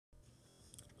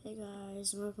Hey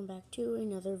guys, and welcome back to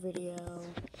another video.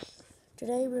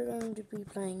 Today we're going to be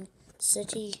playing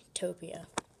CityTopia.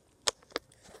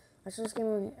 I saw this game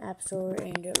on the App Store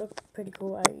and it looked pretty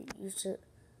cool. I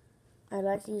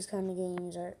like these kind of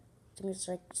games. I think it's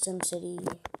like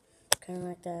SimCity, kind of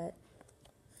like that.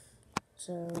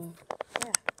 So,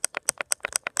 yeah.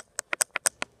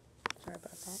 Sorry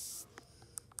about that.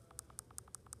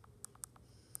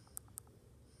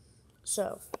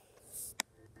 So,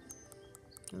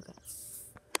 okay.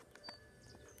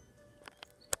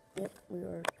 Yep, we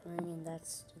are playing and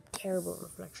that's a terrible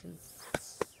reflection.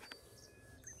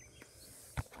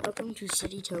 Welcome to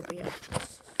CityTopia.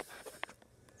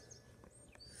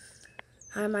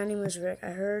 Hi, my name is Rick. I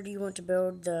heard you want to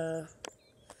build the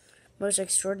most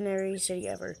extraordinary city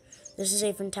ever. This is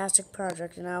a fantastic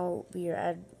project, and I will be your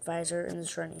advisor in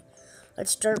this journey.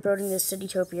 Let's start building this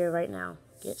CityTopia right now.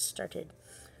 Get started.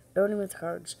 Building with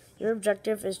cards. Your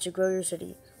objective is to grow your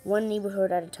city, one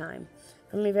neighborhood at a time.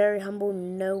 From a very humble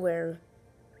nowhere,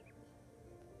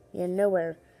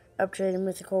 up to a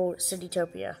mythical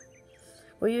CityTopia.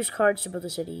 We'll use cards to build the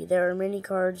city. There are many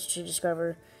cards to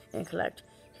discover and collect.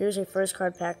 Here's a first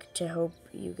card pack to help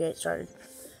you get started.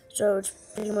 So it's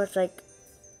pretty much like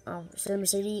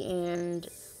SimCity and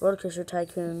Roller Coaster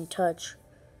Tycoon touch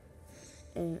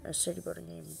in a city building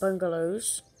game.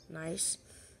 Bungalows, nice.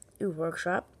 Ooh,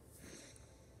 workshop.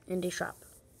 And a shop,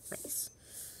 nice.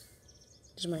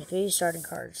 These are my 3 starting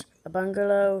cards. A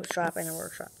bungalow, shop, and a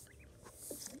workshop.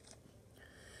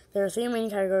 There are 3 main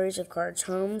categories of cards: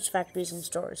 homes, factories, and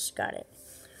stores. Got it.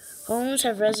 Homes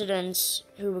have residents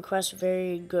who request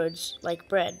varied goods like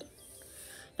bread.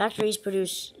 Factories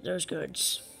produce those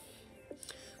goods.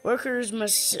 Workers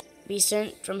must be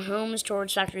sent from homes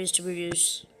towards factories to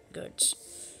produce goods.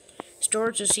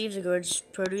 Stores receive the goods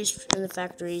produced in the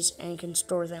factories and can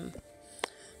store them.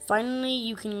 Finally,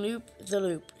 you can loop the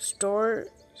loop.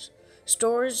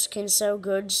 Stores can sell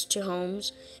goods to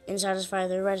homes and satisfy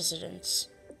their residents.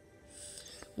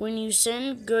 When you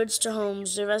send goods to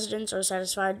homes, the residents are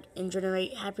satisfied and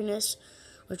generate happiness,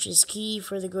 which is key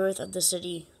for the growth of the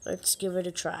city. Let's give it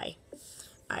a try.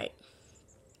 Alright.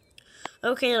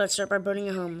 Okay, let's start by building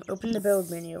a home. Open the build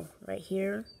menu right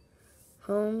here.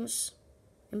 Homes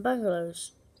and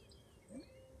bungalows.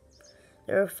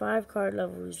 There are 5 card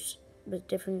levels with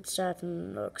different stats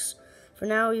and looks. For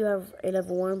now, you have a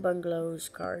level 1 bungalows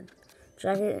card.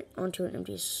 Drag it onto an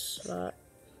empty slot.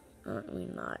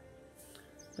 Not.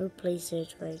 Place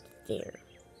it right there.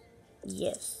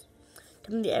 Yes.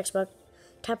 Tap on the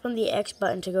X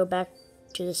button to go back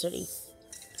to the city.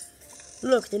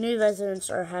 Look, the new residents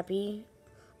are happy.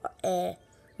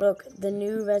 Look, the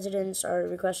new residents are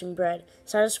requesting bread.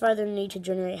 Satisfy their need to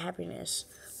generate happiness.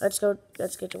 Let's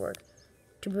get to work.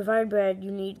 To provide bread, you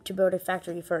need to build a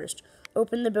factory first.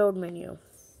 Open the build menu.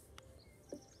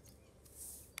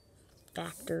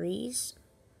 Factories.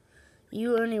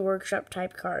 You earn a workshop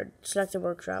type card. Select the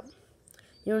workshop.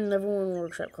 You earn level 1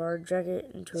 workshop card. Drag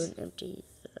it into an empty.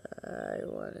 I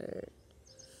want it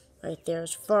right there,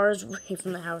 as far as away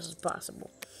from the house as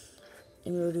possible.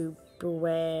 And we'll do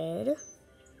bread.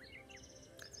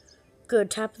 Good.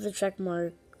 Tap the check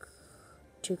mark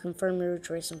to confirm your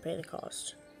choice and pay the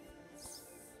cost.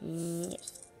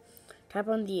 Yes. Tap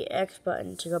on the X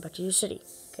button to go back to your city.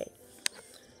 Okay.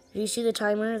 Do you see the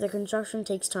timer? The construction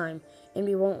takes time, and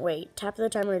we won't wait. Tap the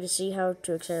timer to see how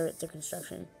to accelerate the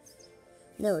construction.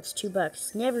 No, it's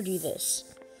 $2. Never do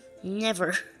this.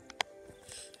 Never.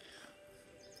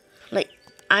 Like,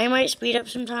 I might speed up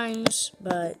sometimes,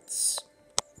 but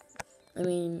I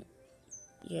mean,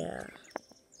 yeah.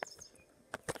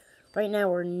 Right now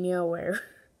we're nowhere.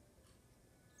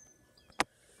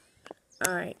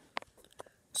 Alright.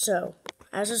 So,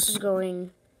 as this is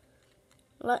going,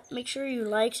 make sure you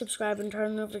like, subscribe, and turn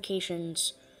on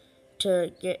notifications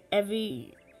to get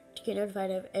notified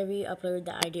of every upload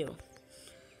that I do.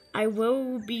 I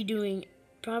will be doing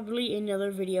probably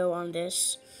another video on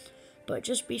this, but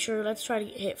just be sure, let's try to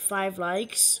hit 5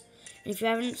 likes. And if you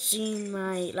haven't seen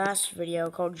my last video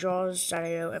called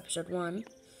CityTopia Ep.1,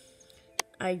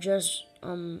 I just,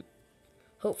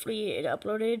 hopefully it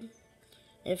uploaded.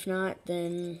 If not,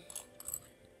 then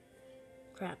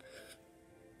crap.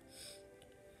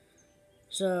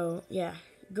 So, yeah,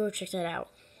 go check that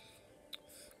out.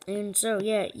 And so,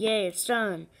 yeah, yay, it's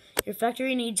done. Your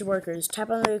factory needs workers. Tap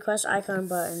on the request icon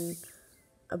button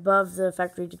above the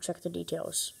factory to check the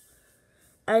details.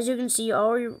 As you can see,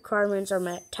 all requirements are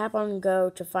met. Tap on go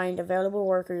to find available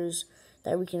workers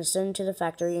that we can send to the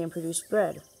factory and produce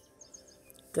bread.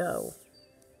 Go.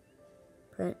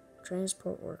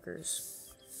 Transport workers.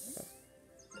 Okay.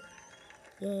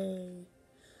 Yay.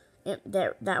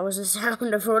 That was the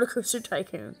sound of Roller Coaster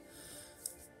Tycoon.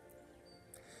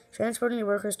 Transporting the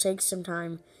workers takes some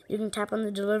time. You can tap on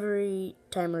the delivery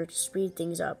timer to speed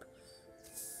things up.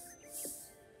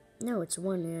 No, it's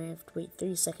 1 and I have to wait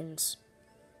 3 seconds.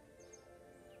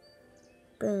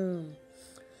 Boom.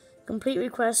 Complete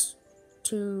request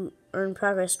to earn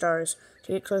progress stars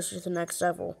to get closer to the next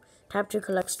level. Tap to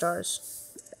collect stars.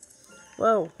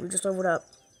 Whoa, we just leveled up.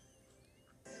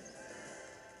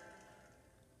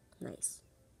 Nice.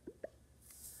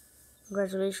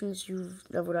 Congratulations, you've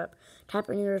leveled up. Tap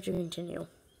anywhere to continue.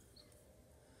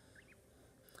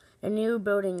 A new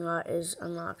building lot is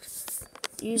unlocked.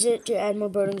 Use it to add more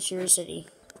buildings to your city.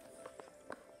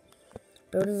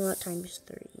 Building lot times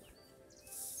 3.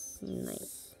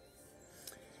 Nice.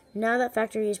 Now that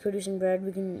factory is producing bread,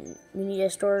 we need a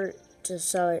store to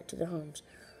sell it to the homes.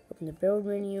 Open the build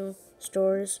menu,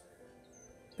 stores,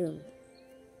 boom.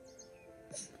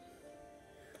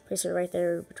 Place it right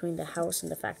there between the house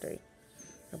and the factory.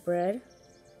 Now bread.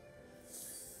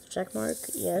 Check mark,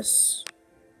 yes.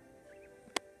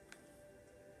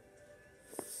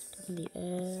 The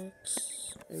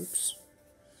X. Oops.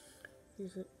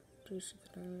 Is it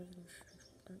 369?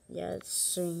 Yeah, it's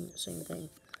same thing.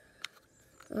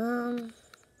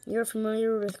 You're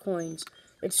familiar with coins.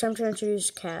 It's time to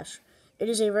introduce cash. It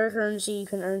is a rare currency you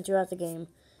can earn throughout the game,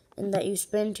 and that you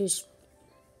spend to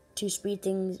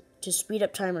speed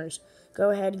up timers. Go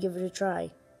ahead, give it a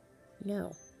try.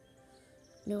 No,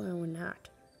 I will not.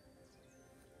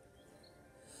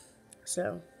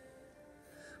 So,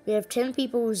 we have 10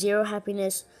 people, 0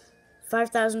 happiness,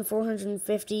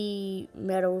 5,450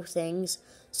 metal things,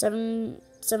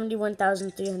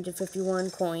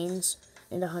 71,351 coins,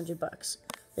 and $100.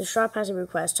 The shop has a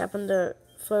request. Tap on the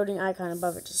floating icon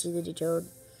above it to see the detailed.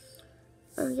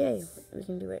 Oh, yay, we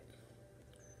can do it.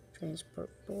 Transport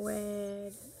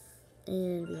bread,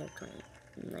 and we have coin.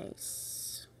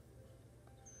 Nice.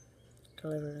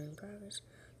 Delivery in progress.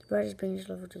 The bread is being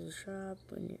delivered to the shop.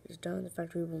 When it is done, the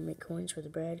factory will make coins for the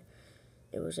bread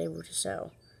it was able to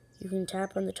sell. You can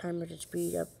tap on the timer to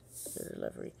speed up the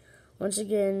delivery. Once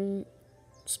again,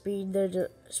 speed up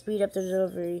the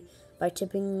delivery by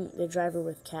tipping the driver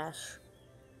with cash.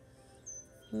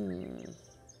 You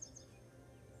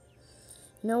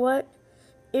know what?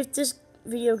 If this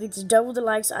video gets double the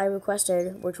likes I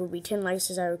requested, which will be 10 likes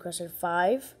as I requested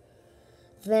 5,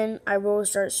 then I will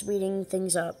start speeding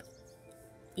things up.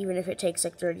 Even if it takes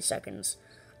like 30 seconds,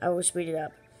 I will speed it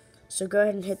up. So go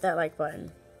ahead and hit that like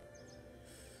button.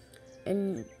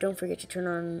 And don't forget to turn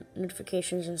on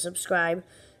notifications and subscribe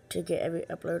to get every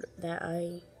video that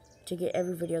I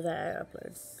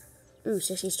upload. Ooh,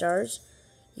 60 stars.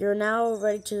 You're now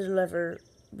ready to deliver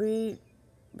bread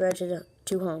to the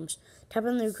 2 homes. Tap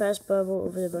on the request bubble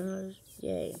over the bungalows.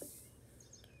 Yay.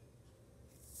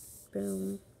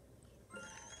 Boom.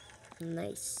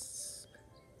 Nice.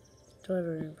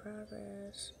 Delivery in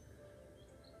progress.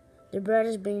 The bread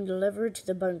is being delivered to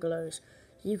the bungalows.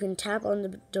 You can tap on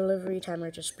the delivery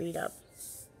timer to speed up.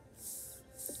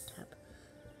 Tap.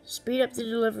 Speed up the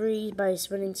delivery by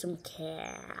spending some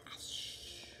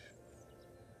cash.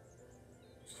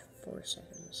 4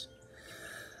 seconds.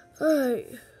 Alright.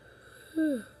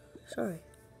 Sorry.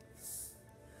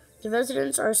 The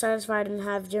residents are satisfied and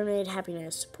have donated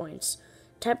happiness points.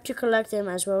 Tap to collect them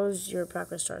as well as your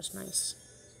progress stars. Nice.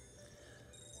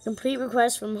 Complete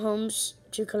requests from homes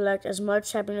to collect as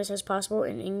much happiness as possible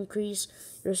and increase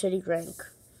your city rank.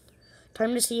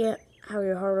 Time to see how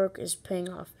your hard work is paying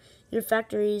off. Your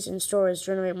factories and stores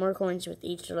generate more coins with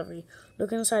each delivery.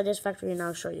 Look inside this factory and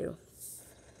I'll show you.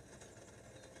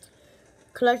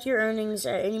 Collect your earnings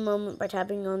at any moment by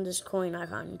tapping on this coin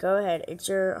icon. Go ahead, it's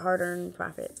your hard-earned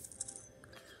profit.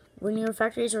 When your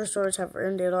factories or stores have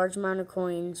earned a large amount of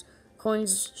coins,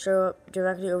 coins show up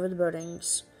directly over the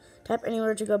buildings. Tap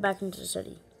anywhere to go back into the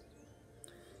city.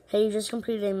 Hey, you just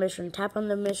completed a mission. Tap on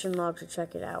the mission log to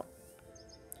check it out.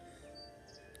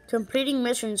 Completing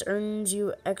missions earns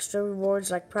you extra rewards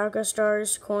like progress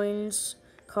stars, coins,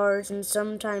 cards, and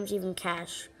sometimes even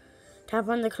cash. Tap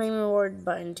on the claim reward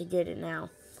button to get it now.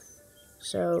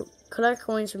 So, collect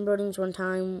coins from buildings one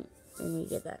time and you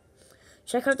get that.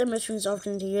 Check out the missions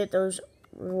often to get those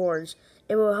rewards.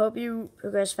 It will help you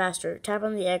progress faster. Tap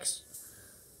on the X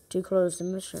to close the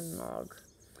mission log.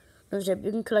 Another tip,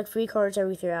 you can collect free cards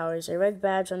every 3 hours. A red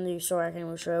badge on the store icon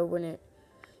will show when it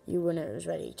was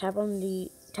ready. Tap on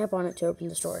it to open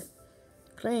the store.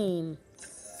 Claim.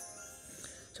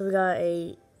 So we got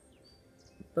a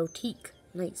boutique.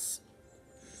 Nice.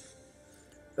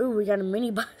 Ooh, we got a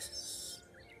mini bus.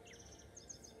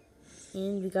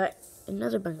 And we got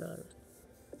another bungalow.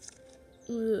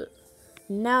 Ugh.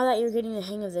 Now that you're getting the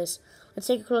hang of this, let's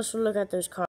take a closer look at those cards.